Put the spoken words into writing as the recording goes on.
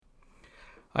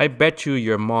I bet you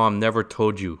your mom never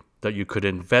told you that you could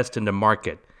invest in the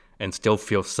market and still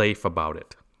feel safe about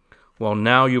it. Well,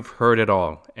 now you've heard it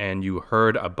all, and you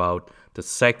heard about the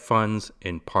seg funds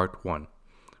in part one.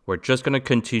 We're just going to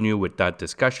continue with that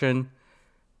discussion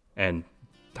and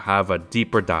have a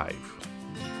deeper dive.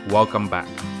 Welcome back.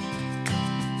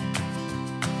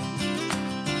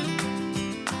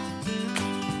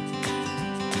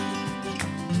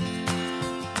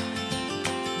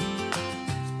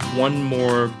 One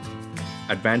more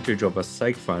advantage of a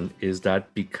seg fund is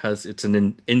that because it's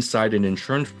inside an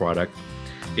insurance product,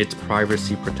 it's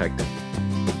privacy protected.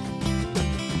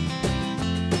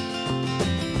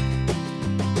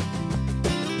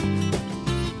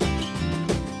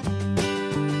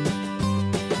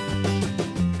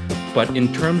 But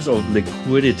in terms of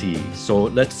liquidity, so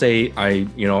let's say I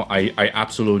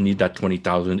absolutely need that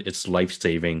 20,000. It's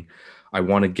life-saving. I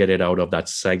want to get it out of that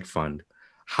seg fund.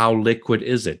 How liquid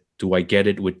is it? Do I get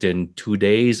it within 2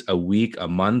 days, a week, a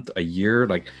month, a year?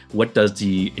 Like, what does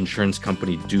the insurance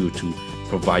company do to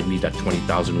provide me that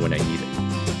 20,000 when I need it?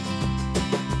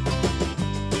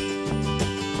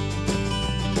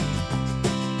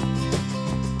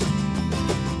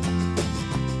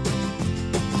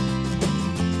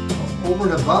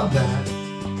 Over and above that,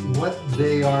 what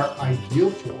they are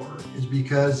ideal for is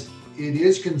because it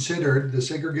is considered, the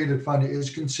segregated fund is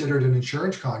considered an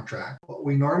insurance contract. What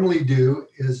we normally do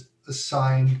is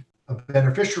assign a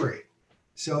beneficiary.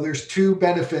 So there's two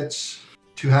benefits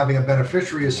to having a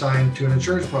beneficiary assigned to an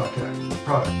insurance product.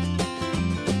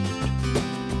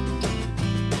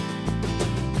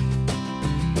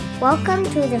 Welcome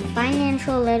to the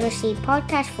Financial Literacy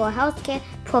Podcast for Healthcare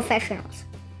Professionals,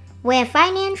 where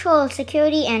financial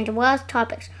security and wealth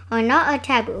topics are not a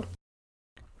taboo.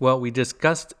 Well, we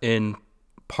discussed in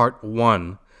part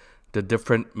one the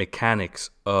different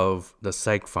mechanics of the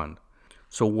seg fund.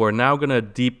 So we're now going to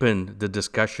deepen the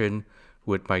discussion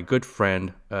with my good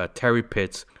friend, Terry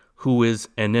Pitts, who is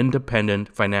an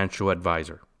independent financial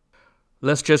advisor.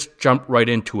 Let's just jump right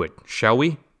into it, shall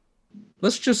we?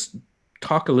 Let's just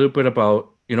talk a little bit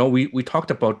about, we talked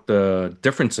about the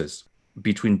differences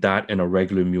between that and a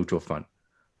regular mutual fund.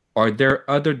 Are there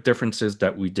other differences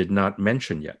that we did not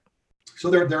mention yet? So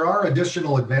there are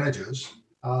additional advantages.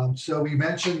 So we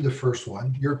mentioned the first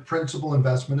one. Your principal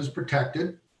investment is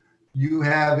protected. You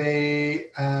have a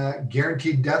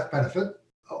guaranteed death benefit.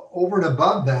 Over and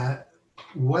above that,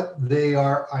 what they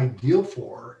are ideal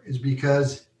for is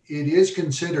because it is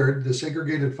considered, the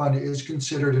segregated fund is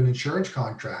considered an insurance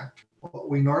contract. What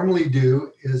we normally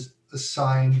do is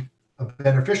assign a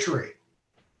beneficiary.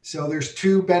 So there's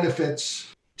two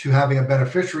benefits to having a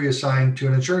beneficiary assigned to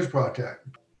an insurance product.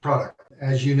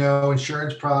 As you know,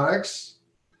 insurance products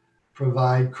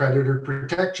provide creditor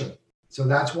protection. So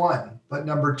that's one. But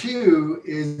number two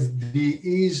is the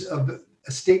ease of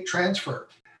estate transfer,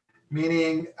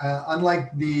 meaning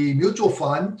unlike the mutual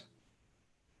fund,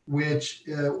 which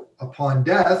upon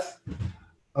death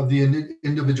of the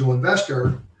individual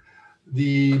investor,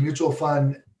 the mutual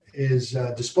fund is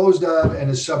disposed of and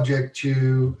is subject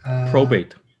to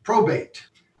Probate,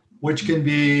 which can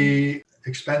be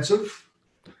expensive,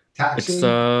 taxing.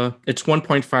 It's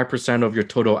 1.5% of your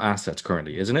total assets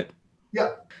currently, isn't it?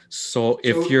 Yeah. So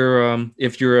if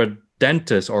you're a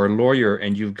dentist or a lawyer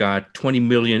and you've got 20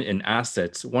 million in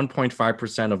assets,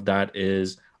 1.5% of that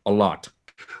is a lot.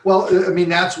 Well, I mean,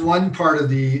 that's one part of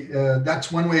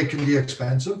that's one way it can be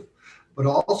expensive, but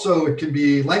also it can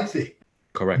be lengthy.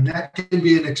 Correct. And that can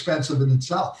be an expensive in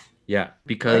itself. Yeah,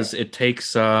 because It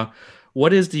takes,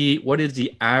 what is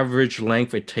the average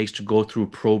length it takes to go through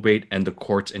probate and the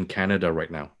courts in Canada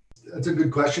right now? That's a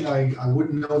good question. I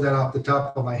wouldn't know that off the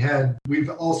top of my head. We've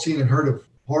all seen and heard of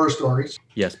horror stories.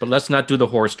 Yes, but let's not do the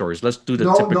horror stories. Let's do the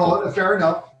typical. No, fair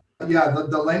enough. Yeah,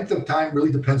 the length of time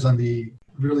really depends on the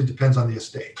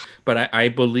estate. But I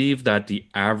believe that the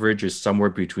average is somewhere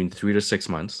between 3 to 6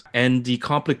 months. And the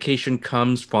complication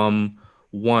comes from,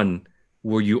 one,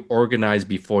 were you organized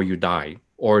before you die?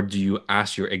 Or do you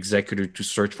ask your executor to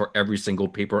search for every single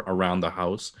paper around the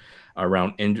house,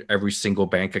 around every single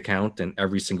bank account and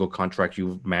every single contract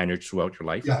you've managed throughout your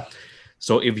life? Yeah.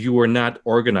 So if you were not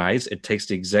organized, it takes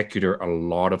the executor a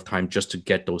lot of time just to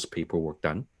get those paperwork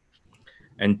done.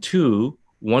 And two,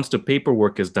 once the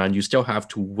paperwork is done, you still have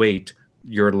to wait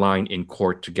your line in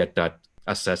court to get that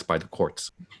assessed by the courts.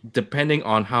 Depending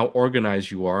on how organized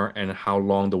you are and how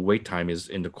long the wait time is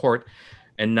in the court.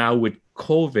 And now with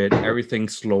COVID, everything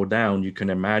slowed down. You can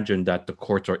imagine that the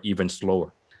courts are even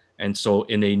slower. And so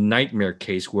in a nightmare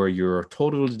case where you're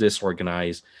totally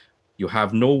disorganized, you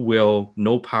have no will,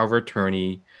 no power of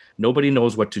attorney, nobody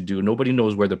knows what to do, nobody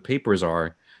knows where the papers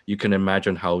are, you can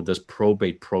imagine how this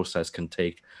probate process can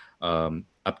take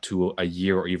up to a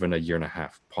year or even a year and a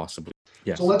half, possibly.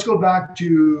 Yes. So let's go back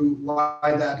to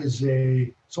why that is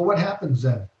so what happens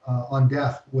then on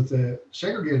death with a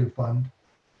segregated fund?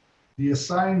 The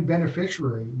assigned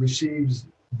beneficiary receives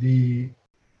the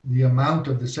amount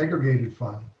of the segregated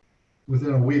fund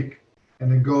within a week,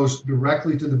 and it goes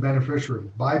directly to the beneficiary,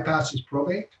 bypasses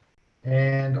probate.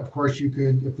 And of course, you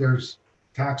could, if there's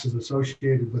taxes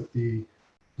associated with the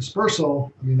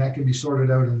dispersal, I mean, that can be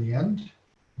sorted out in the end,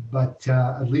 but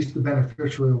at least the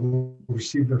beneficiary will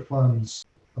receive their funds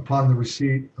upon the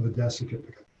receipt of a death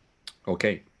certificate.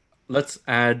 Okay, let's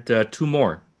add two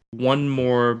more. One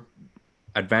more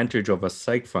advantage of a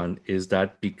psych fund is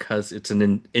that because it's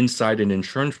inside an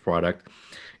insurance product,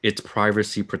 it's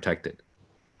privacy protected.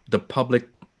 The public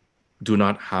do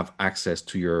not have access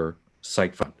to your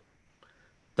psych fund.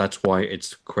 That's why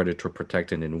it's creditor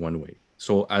protected in one way.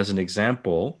 So as an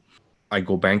example, I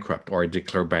go bankrupt or I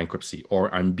declare bankruptcy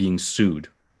or I'm being sued,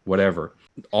 whatever.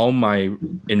 All my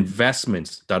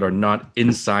investments that are not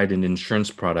inside an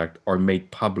insurance product are made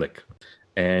public,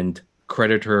 and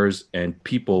creditors and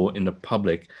people in the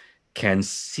public can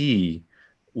see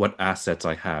what assets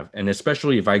I have. And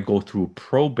especially if I go through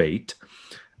probate,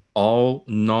 all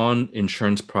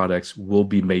non-insurance products will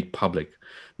be made public.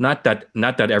 Not that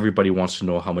everybody wants to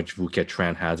know how much Phuket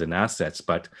Tran has in assets,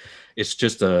 but it's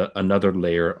just another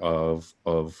layer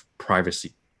of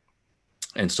privacy.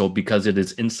 And so because it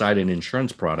is inside an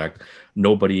insurance product,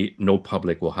 no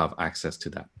public will have access to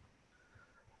that.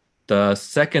 The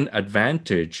second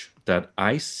advantage that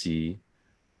I see,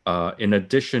 in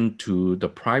addition to the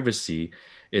privacy,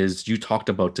 is, you talked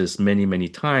about this many, many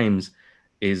times,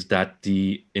 is that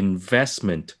the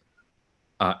investment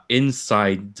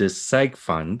inside this seg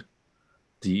fund,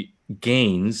 the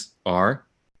gains are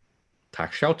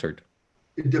tax sheltered.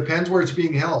 It depends where it's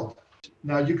being held.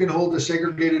 Now, you can hold a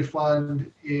segregated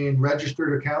fund in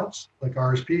registered accounts like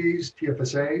RSPs,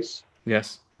 TFSAs,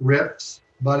 yes, RIPs.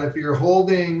 But if you're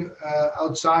holding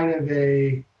outside of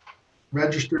a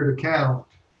registered account,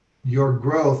 the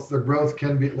growth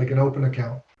can be like an open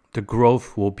account. The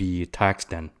growth will be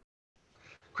taxed then.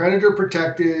 Creditor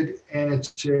protected, and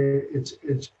it's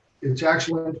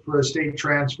excellent for estate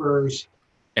transfers.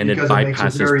 And it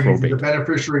bypasses probate. The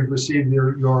beneficiary receive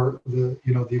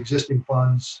the existing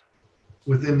funds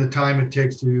within the time it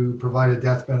takes to provide a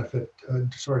death benefit,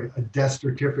 a death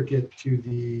certificate to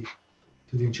the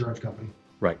insurance company.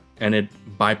 Right, and it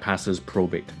bypasses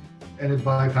probate.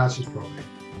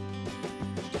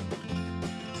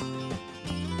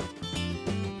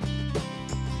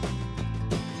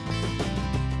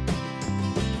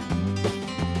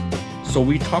 So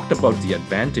we talked about the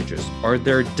advantages. Are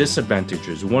there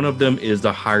disadvantages? One of them is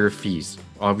the higher fees.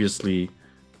 Obviously,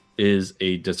 is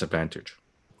a disadvantage.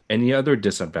 Any other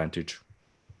disadvantage?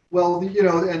 Well,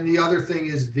 and the other thing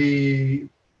is the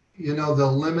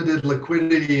limited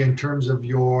liquidity in terms of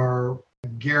your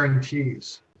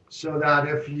guarantees. So that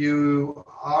if you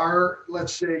are,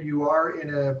 let's say you are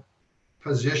in a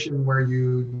position where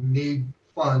you need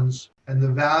funds and the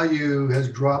value has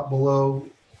dropped below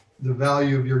the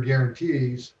value of your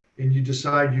guarantees, and you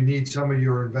decide you need some of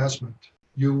your investment,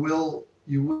 you will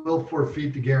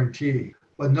forfeit the guarantee,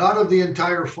 but not of the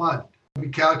entire fund. We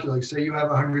calculate, say you have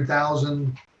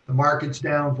 100,000, the market's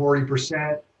down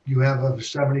 40%, you have a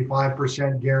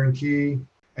 75% guarantee,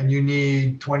 and you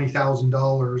need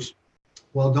 $20,000.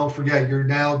 Well, don't forget, you're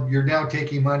now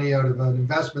taking money out of an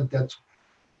investment that's,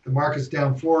 the market's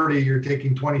down 40, you're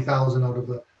taking 20,000 out of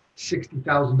a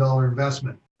 $60,000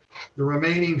 investment. The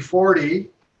remaining 40,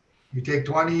 you take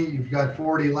 20, you've got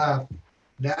 40 left.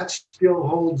 That still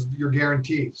holds your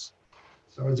guarantees.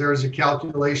 So there's a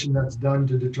calculation that's done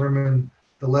to determine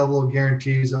the level of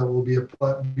guarantees that will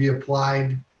be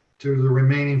applied to the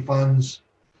remaining funds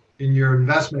in your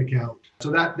investment account.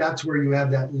 So that's where you have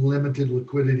that limited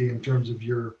liquidity in terms of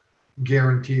your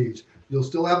guarantees. You'll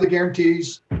still have the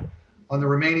guarantees on the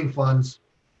remaining funds,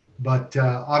 but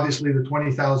obviously the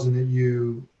 20,000 that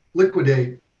you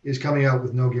liquidate is coming out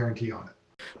with no guarantee on it.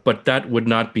 But that would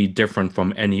not be different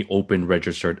from any open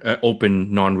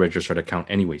non-registered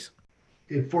account anyways.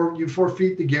 You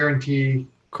forfeit the guarantee.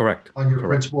 Correct. On your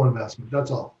principal investment. That's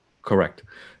all. Correct.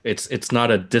 It's not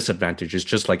a disadvantage. It's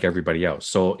just like everybody else.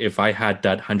 So if I had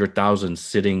that 100,000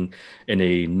 sitting in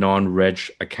a non-reg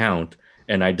account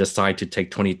and I decide to take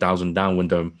 20,000 down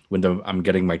when I'm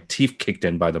getting my teeth kicked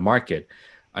in by the market,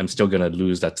 I'm still going to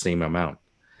lose that same amount.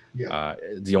 Yeah.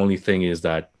 The only thing is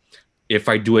that if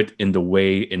I do it in the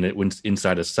way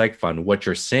inside a seg fund, what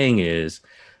you're saying is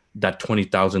that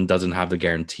 20,000 doesn't have the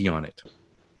guarantee on it.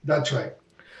 That's right.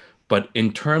 But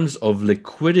in terms of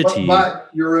liquidity, but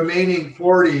your remaining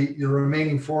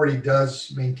 40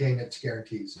 does maintain its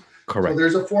guarantees. correct. So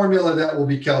there's a formula that will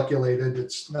be calculated.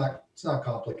 It's not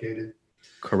complicated.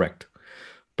 Correct.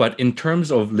 But in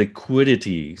terms of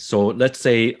liquidity, so let's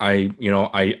say I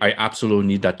absolutely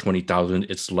need that 20,000.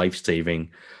 It's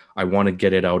life-saving. I want to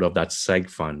get it out of that seg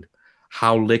fund.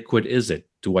 How liquid is it?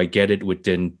 Do I get it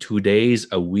within 2 days,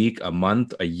 a week, a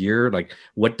month, a year? Like,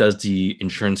 what does the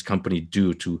insurance company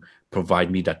do to provide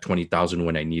me that 20,000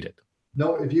 when I need it?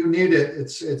 No, if you need it,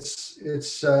 it's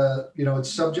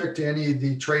subject to any of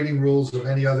the trading rules of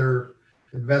any other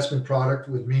investment product,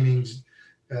 with meanings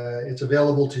it's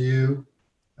available to you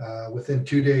within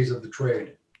 2 days of the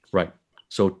trade. Right.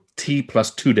 So T plus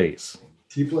 2 days.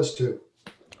 T plus 2.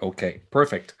 Okay,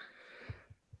 perfect.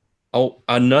 Oh,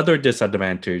 another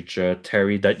disadvantage,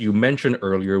 Terry, that we mentioned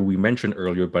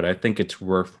earlier, but I think it's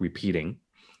worth repeating,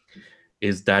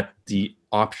 is that the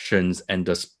options and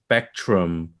the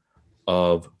spectrum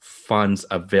of funds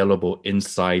available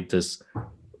inside this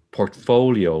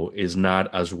portfolio is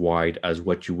not as wide as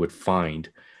what you would find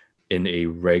in a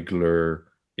regular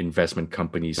investment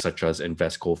company such as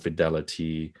Invesco,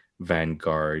 Fidelity,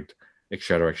 Vanguard, et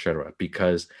cetera,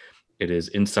 because it is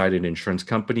inside an insurance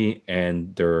company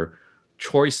and their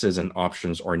choices and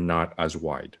options are not as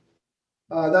wide.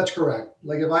 That's correct.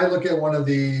 Like if I look at one of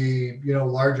the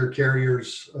larger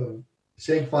carriers of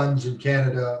seg funds in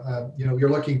Canada, you're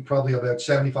looking probably about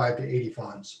 75 to 80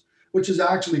 funds, which is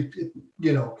actually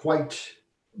quite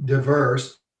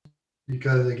diverse,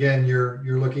 because again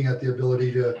you're looking at the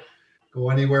ability to go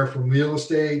anywhere from real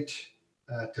estate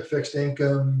to fixed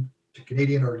income to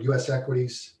Canadian or U.S.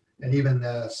 equities, and even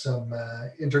some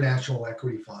international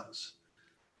equity funds.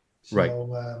 So, right.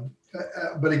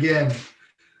 But again,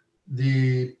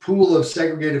 the pool of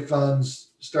segregated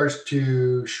funds starts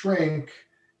to shrink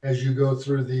as you go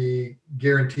through the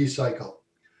guarantee cycle.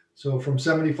 So from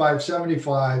 75,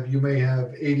 you may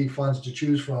have 80 funds to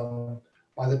choose from.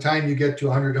 By the time you get to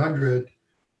 100,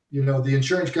 the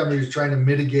insurance company is trying to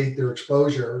mitigate their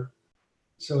exposure.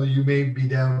 So you may be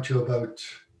down to about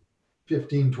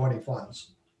 15, 20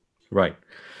 funds. Right.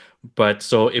 But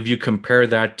so if you compare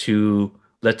that to,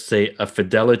 let's say, a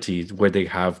Fidelity where they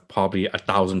have probably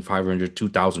 1,500,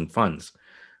 2,000 funds,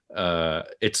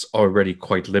 it's already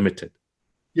quite limited.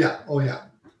 Yeah. Oh, yeah.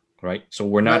 Right. So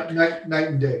we're not night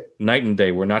and day. Night and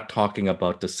day. We're not talking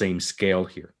about the same scale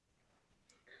here.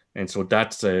 And so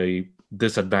that's a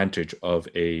disadvantage of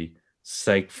a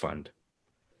seg fund,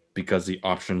 because the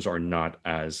options are not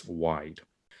as wide.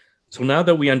 So now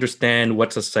that we understand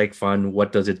what's a seg fund,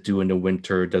 what does it do in the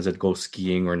winter, does it go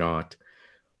skiing or not,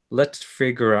 let's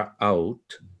figure out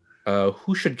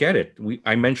who should get it.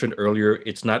 I mentioned earlier,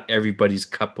 it's not everybody's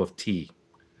cup of tea.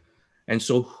 And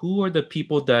so who are the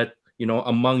people that,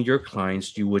 among your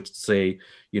clients, you would say,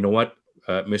 what,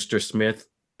 Mr. Smith,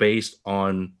 based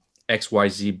on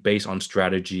XYZ, based on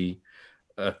strategy,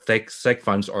 seg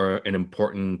funds are an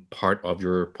important part of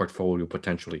your portfolio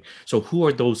potentially. So who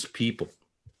are those people?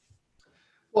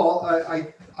 Well,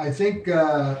 I think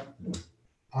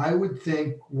I would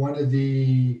think one of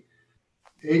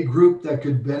a group that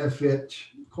could benefit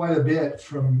quite a bit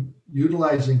from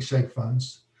utilizing seg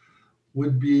funds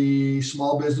would be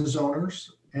small business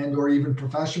owners and or even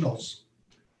professionals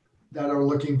that are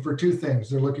looking for two things.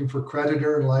 They're looking for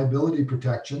creditor and liability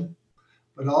protection,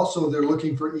 but also they're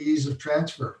looking for ease of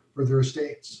transfer for their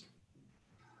estates.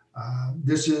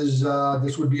 This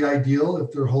would be ideal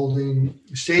if they're holding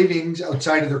savings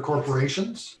outside of their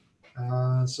corporations.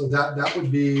 So that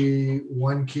would be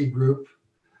one key group.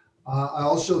 I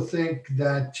also think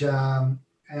that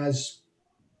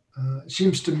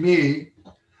seems to me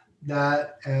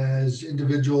that as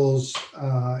individuals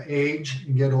age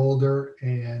and get older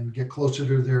and get closer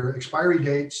to their expiry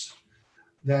dates,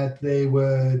 that they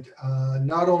would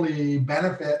not only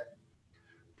benefit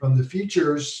from the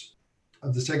features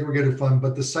of the segregated fund,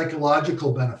 but the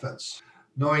psychological benefits,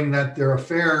 knowing that their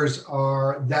affairs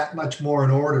are that much more in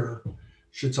order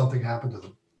should something happen to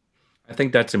them. I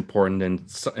think that's important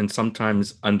and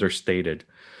sometimes understated.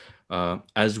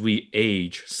 As we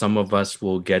age, some of us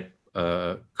will get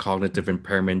cognitive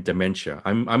impairment, dementia.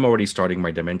 I'm already starting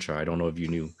my dementia. I don't know if you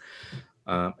knew.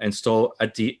 And so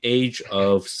at the age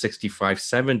of 65,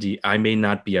 70, I may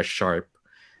not be as sharp.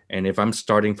 And if I'm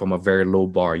starting from a very low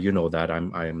bar, that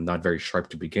I'm not very sharp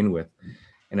to begin with.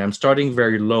 And I'm starting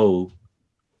very low.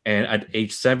 And at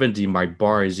age 70, my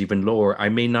bar is even lower. I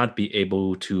may not be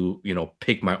able to,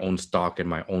 pick my own stock and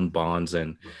my own bonds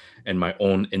and my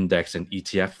own index and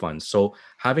ETF funds. So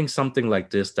having something like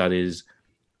this that is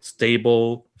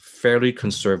stable, fairly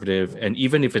conservative, and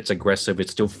even if it's aggressive,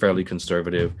 it's still fairly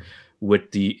conservative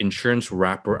with the insurance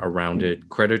wrapper around it,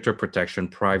 creditor protection,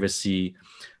 privacy,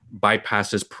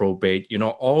 bypasses probate,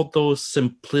 all those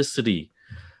simplicity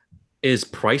is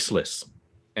priceless.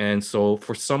 And so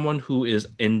for someone who is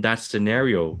in that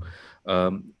scenario,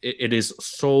 it is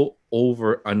so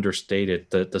over understated,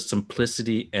 the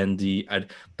simplicity and the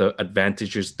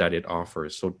advantages that it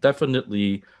offers. So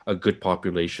definitely a good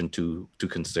population to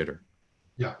consider.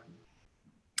 Yeah.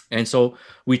 And so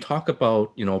we talk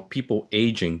about people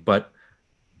aging, but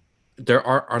there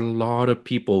are a lot of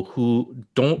people who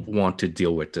don't want to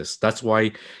deal with this. That's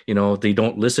why, they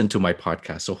don't listen to my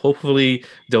podcast. So hopefully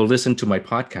they'll listen to my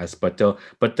podcast, but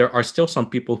there are still some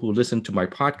people who listen to my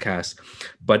podcast,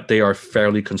 but they are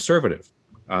fairly conservative.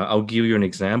 I'll give you an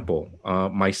example.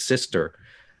 My sister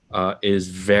is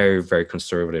very, very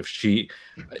conservative. She,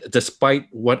 despite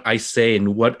what I say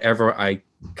and whatever I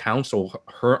counsel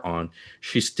her on,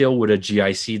 she's still with a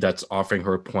GIC that's offering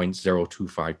her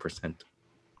 0.025%.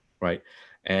 Right.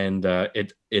 And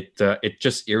it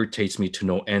just irritates me to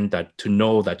no end to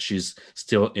know that she's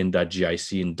still in that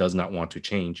GIC and does not want to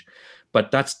change. But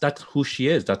that's who she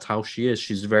is. That's how she is.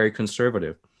 She's very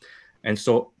conservative. And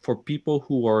so for people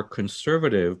who are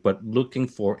conservative but looking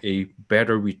for a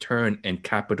better return and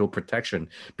capital protection,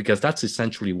 because that's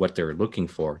essentially what they're looking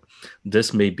for,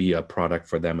 this may be a product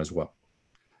for them as well.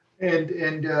 And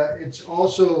it's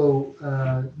also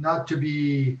not to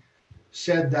be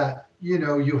said that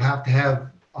you have to have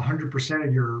 100%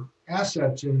 of your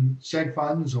assets in seg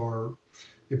funds, or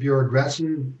if you're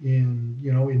aggressive in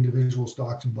individual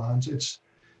stocks and bonds.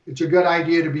 It's a good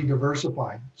idea to be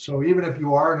diversified. So even if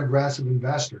you are an aggressive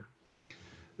investor,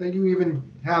 then you even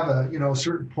have a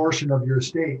certain portion of your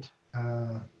estate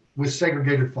with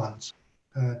segregated funds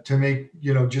to make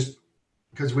just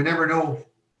because we never know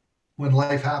when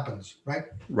life happens, right?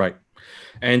 Right.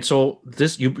 And so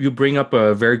this you bring up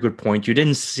a very good point. You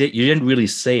didn't really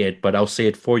say it, but I'll say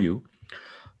it for you,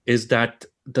 is that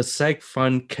the seg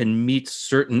fund can meet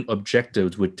certain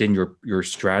objectives within your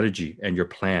strategy and your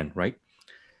plan, right?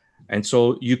 And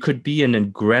so you could be an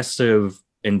aggressive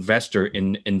investor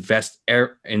and invest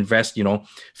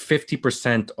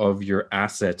 50% of your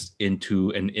assets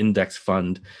into an index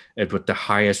fund with the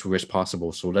highest risk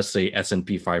possible. So let's say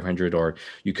S&P 500, or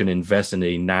you can invest in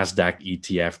a NASDAQ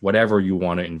ETF, whatever you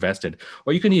want to invest in,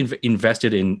 or you can invest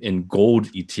it in gold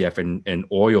ETF and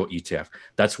oil ETF.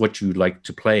 That's what you like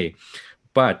to play,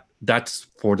 but that's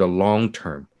for the long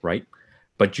term, right?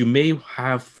 But you may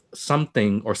have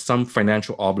something or some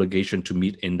financial obligation to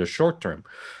meet in the short term.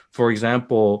 For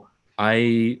example,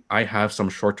 I have some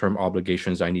short-term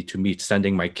obligations I need to meet,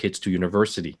 sending my kids to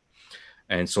university.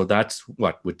 And so that's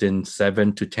within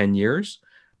 7 to 10 years.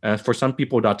 For some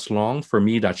people, that's long. For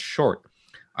me, that's short.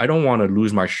 I don't want to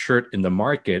lose my shirt in the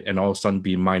market and all of a sudden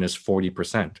be minus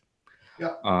 40%.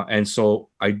 Yeah. And so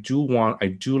I do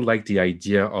like the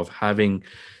idea of having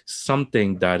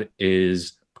something that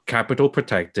is capital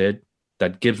protected,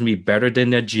 that gives me better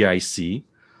than a GIC,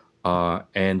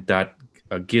 and that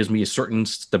gives me a certain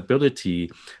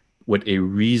stability with a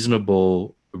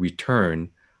reasonable return,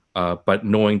 but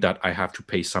knowing that I have to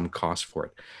pay some cost for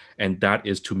it. And that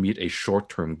is to meet a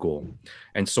short-term goal.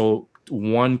 And so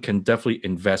one can definitely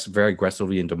invest very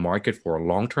aggressively in the market for a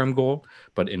long-term goal,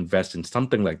 but invest in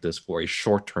something like this for a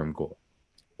short-term goal,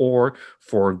 or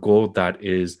for a goal that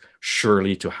is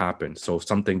surely to happen. So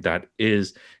something that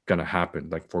is going to happen,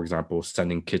 like, for example,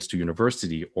 sending kids to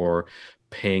university, or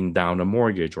paying down a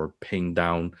mortgage, or paying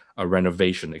down a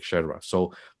renovation, etc.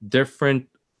 So different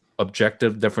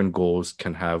objectives, different goals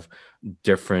can have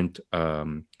different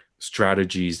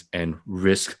strategies and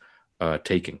risk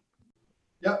taking.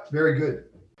 Yep, very good.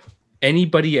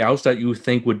 Anybody else that you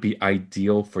think would be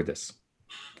ideal for this?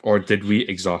 Or did we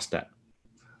exhaust that?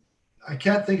 I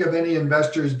can't think of any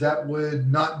investors that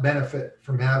would not benefit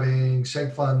from having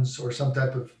seg funds or some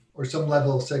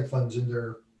level of seg funds in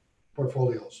their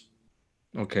portfolios.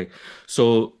 Okay.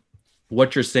 So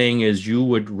what you're saying is you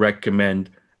would recommend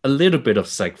a little bit of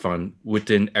seg fund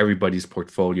within everybody's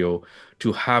portfolio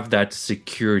to have that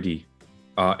security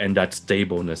and that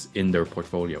stableness in their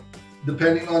portfolio.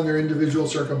 Depending on their individual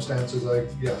circumstances,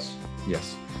 yes.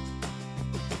 Yes.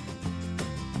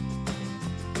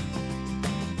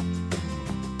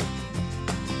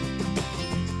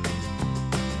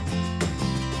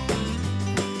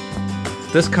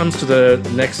 This comes to the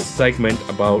next segment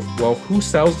about, who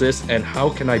sells this and how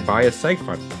can I buy a seg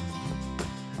fund?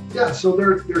 Yeah, so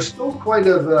there's still quite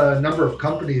a number of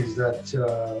companies that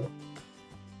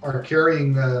are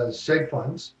carrying seg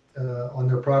funds on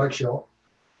their product shelf.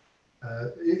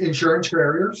 Insurance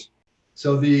carriers,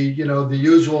 So the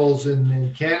usuals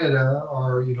in Canada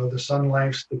are, the Sun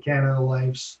Lifes, the Canada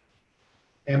Lifes,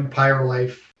 Empire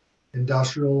Life,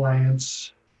 Industrial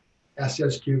Alliance,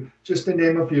 SSQ, just to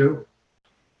name a few.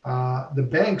 The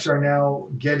banks are now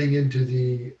getting into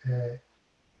the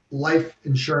life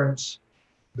insurance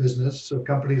business. So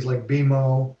companies like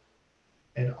BMO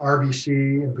and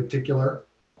RBC in particular.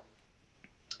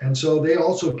 And so they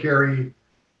also carry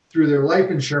through their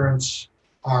life insurance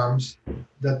arms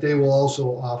that they will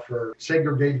also offer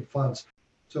segregated funds.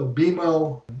 So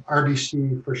BMO,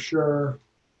 RBC for sure.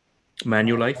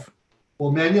 Manulife?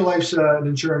 Well, Manulife's an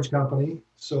insurance company.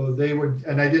 So they would,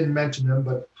 and I didn't mention them,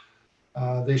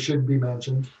 but they should be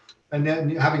mentioned. And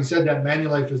then having said that,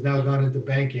 Manulife has now gone into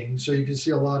banking. So you can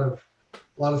see a lot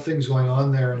of things going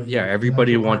on there. Yeah,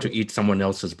 everybody wants to eat someone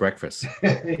else's breakfast.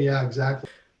 Yeah, exactly.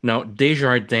 Now,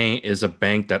 Desjardins is a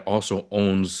bank that also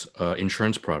owns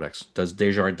insurance products. Does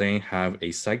Desjardins have a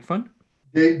seg fund?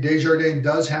 Desjardins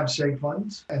does have seg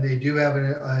funds, and they do have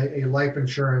a life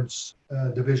insurance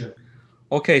division.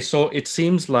 Okay, so it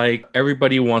seems like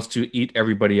everybody wants to eat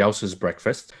everybody else's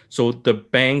breakfast. So the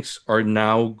banks are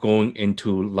now going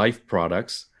into life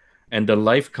products, and the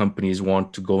life companies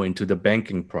want to go into the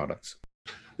banking products.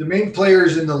 The main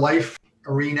players in the life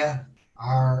arena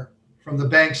are, from the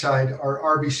bank side, are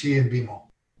RBC and BMO.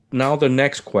 Now the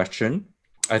next question,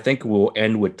 I think we'll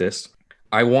end with this.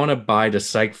 I want to buy the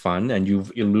seg fund, and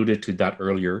you've alluded to that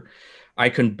earlier. I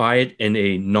can buy it in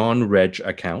a non-reg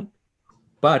account.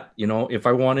 But, if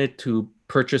I wanted to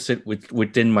purchase it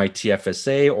within my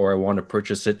TFSA, or I want to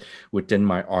purchase it within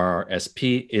my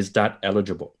RRSP, is that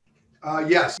eligible?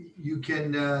 Yes, you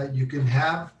can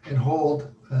have and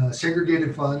hold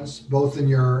segregated funds both in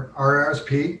your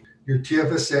RRSP, your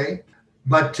TFSA,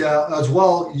 but as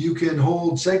well, you can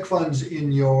hold seg funds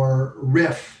in your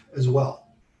RIF as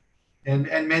well. And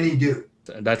many do.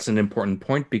 That's an important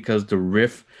point, because the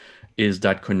RIF is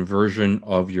that conversion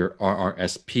of your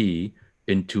RRSP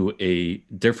into a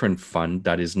different fund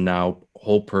that is now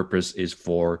whole purpose is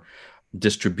for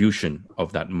distribution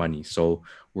of that money. So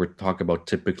we're talking about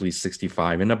typically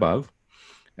 65 and above,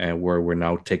 and where we're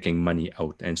now taking money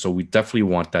out. And so we definitely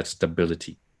want that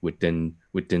stability within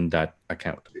that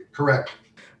account. Correct.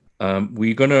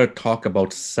 We're going to talk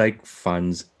about seg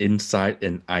funds inside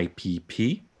an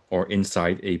IPP or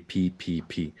inside a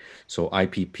PPP. So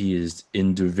IPP is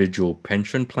individual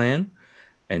pension plan,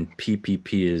 and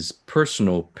PPP is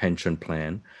personal pension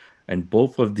plan. And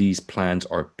both of these plans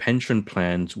are pension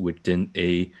plans within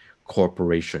a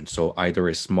corporation. So either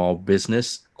a small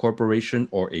business corporation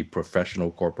or a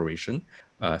professional corporation.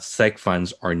 Seg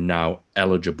funds are now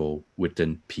eligible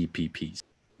within PPPs.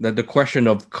 The question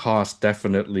of cost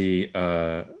definitely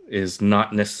is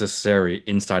not necessary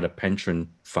inside a pension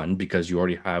fund, because you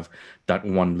already have that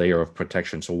one layer of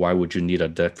protection. So why would you need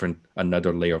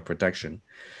another layer of protection?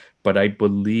 But I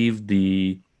believe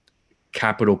the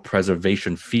capital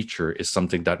preservation feature is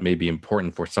something that may be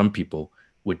important for some people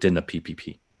within a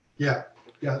PPP. Yeah.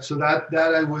 So that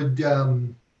I would,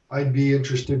 I'd be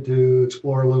interested to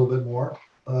explore a little bit more.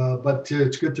 But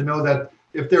it's good to know that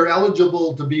if they're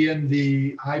eligible to be in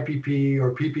the IPP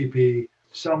or PPP,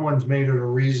 someone's made it a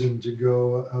reason to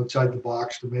go outside the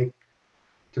box to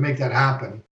make that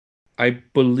happen. I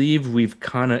believe we've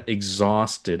kind of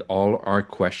exhausted all our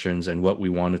questions and what we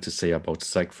wanted to say about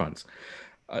seg funds.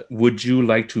 Would you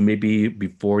like to maybe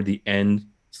before the end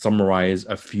summarize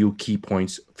a few key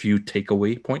points, few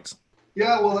takeaway points?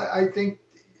 Yeah, well, I think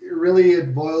really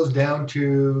it boils down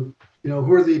to,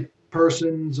 who are the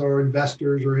persons or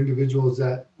investors or individuals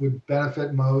that would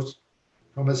benefit most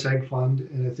from a seg fund.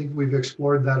 And I think we've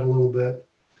explored that a little bit.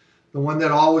 The one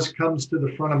that always comes to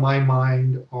the front of my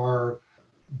mind are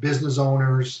business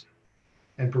owners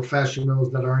and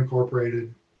professionals that are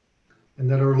incorporated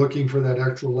and that are looking for that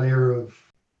extra layer of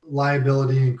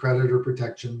liability and creditor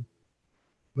protection.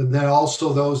 But then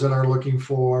also those that are looking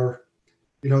for,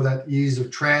 that ease of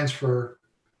transfer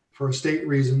for estate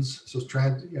reasons. So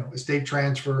estate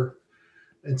transfer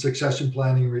and succession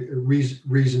planning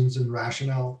reasons and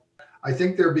rationale. I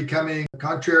think they're becoming,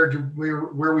 contrary to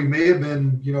where we may have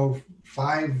been,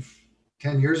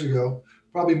 5-10 years ago,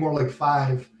 probably more like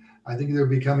 5. I think they're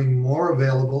becoming more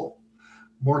available.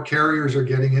 More carriers are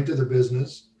getting into the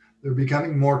business. They're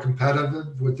becoming more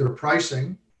competitive with their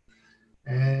pricing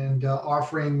and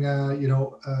offering, a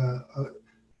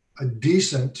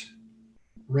decent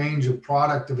range of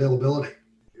product availability.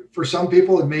 For some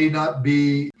people, it may not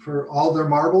be for all their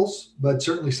marbles, but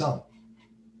certainly some.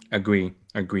 Agree.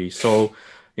 So,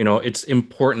 it's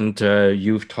important.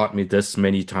 You've taught me this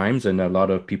many times, and a lot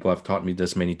of people have taught me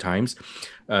this many times.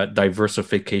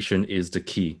 Diversification is the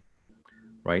key.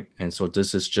 right? And so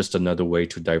this is just another way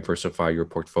to diversify your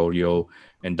portfolio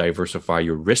and diversify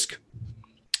your risk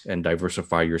and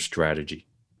diversify your strategy.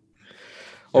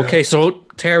 Okay, so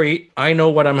Terry, I know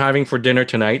what I'm having for dinner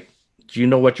tonight. Do you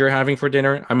know what you're having for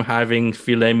dinner? I'm having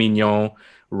filet mignon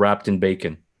wrapped in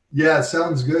bacon. Yeah,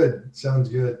 sounds good. Sounds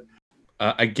good.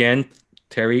 Again,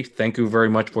 Terry, thank you very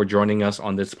much for joining us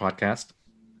on this podcast.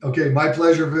 Okay, my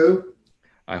pleasure, Vu.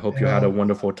 I hope you had a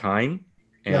wonderful time,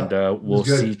 and we'll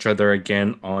see each other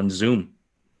again on Zoom.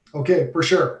 Okay, for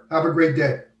sure. Have a great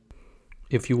day.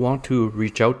 If you want to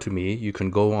reach out to me, you can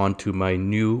go on to my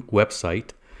new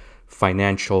website,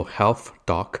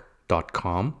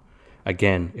 financialhealthdoc.com.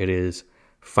 Again, it is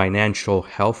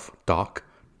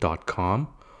financialhealthdoc.com,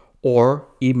 or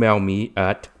email me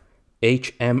at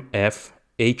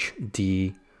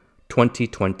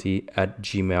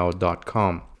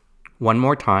hmfhd2020@gmail.com. One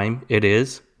more time, it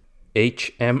is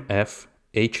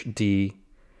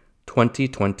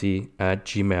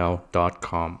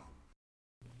hmfhd2020@gmail.com.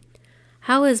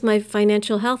 How is My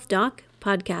Financial Health Doc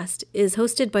podcast is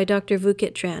hosted by Dr. Vu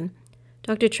Kit Tran.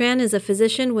 Dr. Tran is a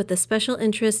physician with a special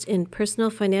interest in personal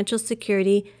financial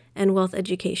security and wealth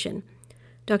education.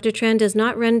 Dr. Tran does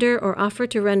not render or offer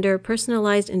to render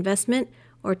personalized investment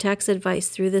or tax advice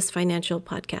through this financial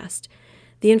podcast.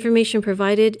 The information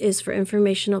provided is for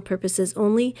informational purposes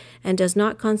only and does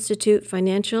not constitute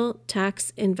financial,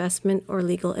 tax, investment, or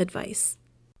legal advice.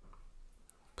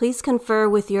 Please confer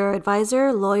with your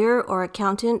advisor, lawyer, or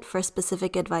accountant for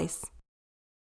specific advice.